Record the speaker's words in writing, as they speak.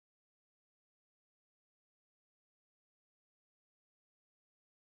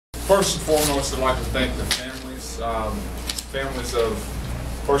First and foremost, I'd like to thank the families, families of,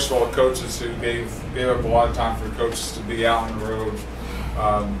 first of all, the coaches who gave up a lot of time for the coaches to be out on the road.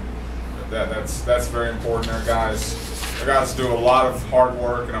 That's very important. Our guys do a lot of hard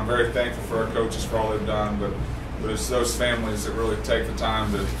work, and I'm very thankful for our coaches for all they've done. But it's those families that really take the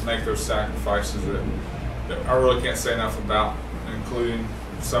time to make those sacrifices that I really can't say enough about, including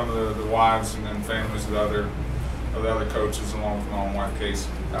some of the wives and then families of the other coaches, along with my own wife, Casey.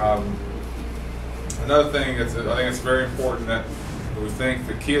 Another thing is that I think it's very important that we thank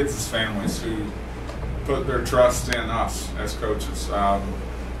the kids as families who put their trust in us as coaches.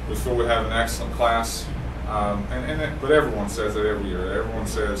 We feel we have an excellent class, but everyone says that every year. Everyone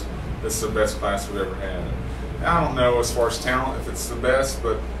says this is the best class we've ever had. And I don't know as far as talent if it's the best,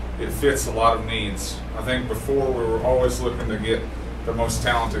 but it fits a lot of needs. I think before we were always looking to get the most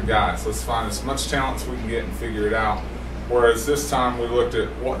talented guys. Let's find as much talent as we can get and figure it out. Whereas this time we looked at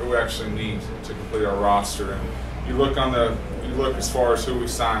what do we actually need to complete our roster. And you look as far as who we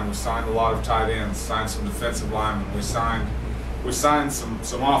signed. We signed a lot of tight ends, signed some defensive linemen. We signed some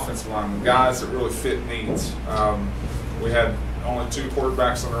offensive linemen, guys that really fit needs. We had only 2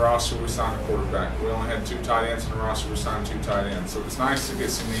 quarterbacks on the roster. We signed a quarterback. We only had 2 tight ends on the roster. We signed 2 tight ends. So it's nice to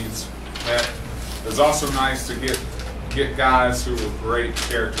get some needs met. It's also nice to get guys who were great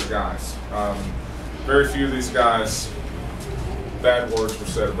character guys. Very few of these guys, bad words were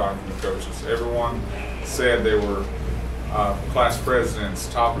said about them from the coaches. Everyone said they were class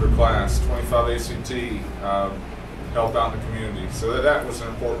presidents, top of their class, 25 ACT, help out in the community. So that was an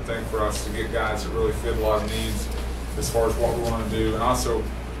important thing for us, to get guys that really fit a lot of needs as far as what we want to do, and also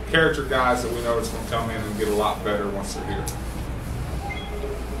character guys that we know is going to come in and get a lot better once they're here.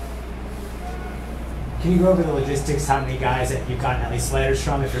 Can you go over the logistics, how many guys that you've gotten at least letters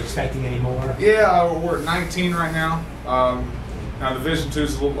from, if you're expecting any more? Yeah, we're at 19 right now. Now Division II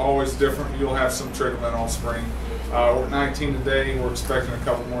is always different. You'll have some trickle in all spring. We're at 19 today. We're expecting a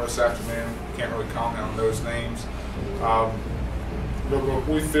couple more this afternoon. Can't really comment on those names. But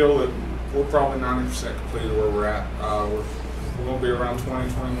we feel that we're probably 90% completed where we're at. We're going to be around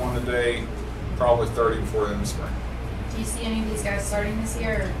 20, 21 today, probably 30 before the end of spring. Do you see any of these guys starting this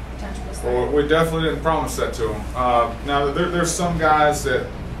year, or potential to start? Well, we definitely didn't promise that to them. Now, there's some guys that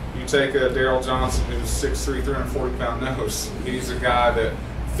you take a Daryl Johnson, who's 6'3", 340-pound nose. He's a guy that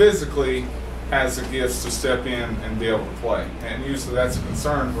physically has the gifts to step in and be able to play. And usually that's a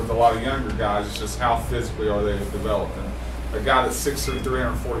concern with a lot of younger guys. It's just how physically are they developed. And a guy that's 6'3",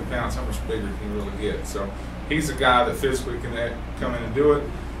 340 pounds, how much bigger can you really get? So he's a guy that physically can come in and do it.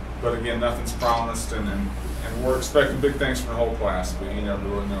 But again, nothing's promised, and we're expecting big things from the whole class, but you never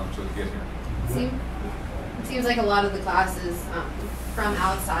really know until you get here. It seems like a lot of the classes from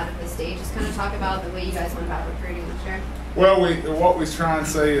outside of the state. Just kind of talk about the way you guys went about recruiting this year. Well, what we try and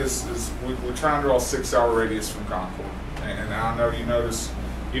say is we're trying to draw a 6-hour radius from Concord. And I know you notice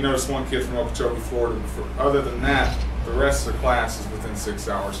one kid from Okeechobee, Florida. Other than that, the rest of the class is within 6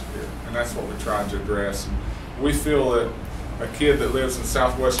 hours of here. And that's what we tried to address. And we feel that a kid that lives in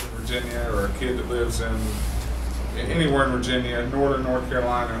southwestern Virginia, or a kid that lives in anywhere in Virginia, northern North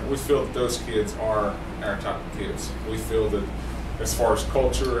Carolina, we feel that those kids are our type of kids. We feel that as far as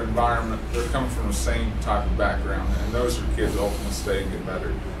culture, environment, they're coming from the same type of background, and those are kids that ultimately stay and get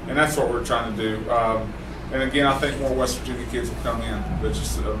better. And that's what we're trying to do. And again, I think more West Virginia kids will come in. It's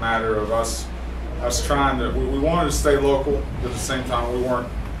just a matter of us trying to, we wanted to stay local, but at the same time, we weren't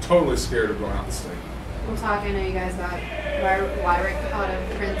totally scared of going out of the state. We'll talk. I know you guys got Wyrick out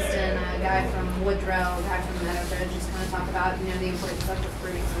of Princeton, a guy from Woodrow, a guy from Meadowbridge. Just kind of talk about the importance of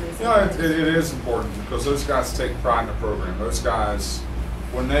recruiting some of these. Yeah, it is important, because those guys take pride in the program. Those guys,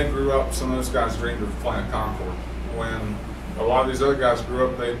 when they grew up, some of those guys dreamed of playing at Concord. When a lot of these other guys grew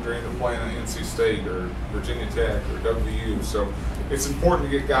up, they dreamed of playing at NC State or Virginia Tech or WU. So it's important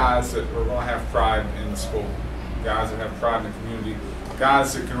to get guys that are going to have pride in the school, guys that have pride in the community,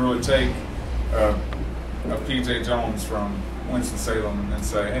 guys that can really take a P.J. Jones from Winston-Salem and then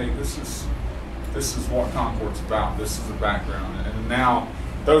say, hey, this is what Concord's about. This is the background. And now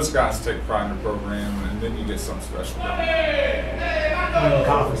those guys take pride in the program, and then you get something special going. Winning the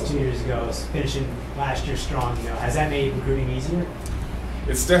conference 2 years ago, finishing last year strong. Has that made recruiting easier?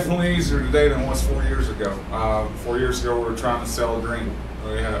 It's definitely easier today than it was 4 years ago. 4 years ago, we were trying to sell a dream.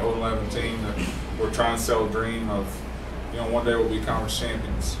 We had an 0-11 team that we were trying to sell a dream of, one day we'll be conference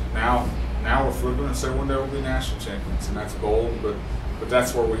champions. Now we're flipping and say one day we'll be national champions, and that's bold, but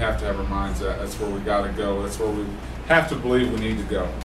that's where we have to have our minds at. That's where we got to go. That's where we have to believe we need to go.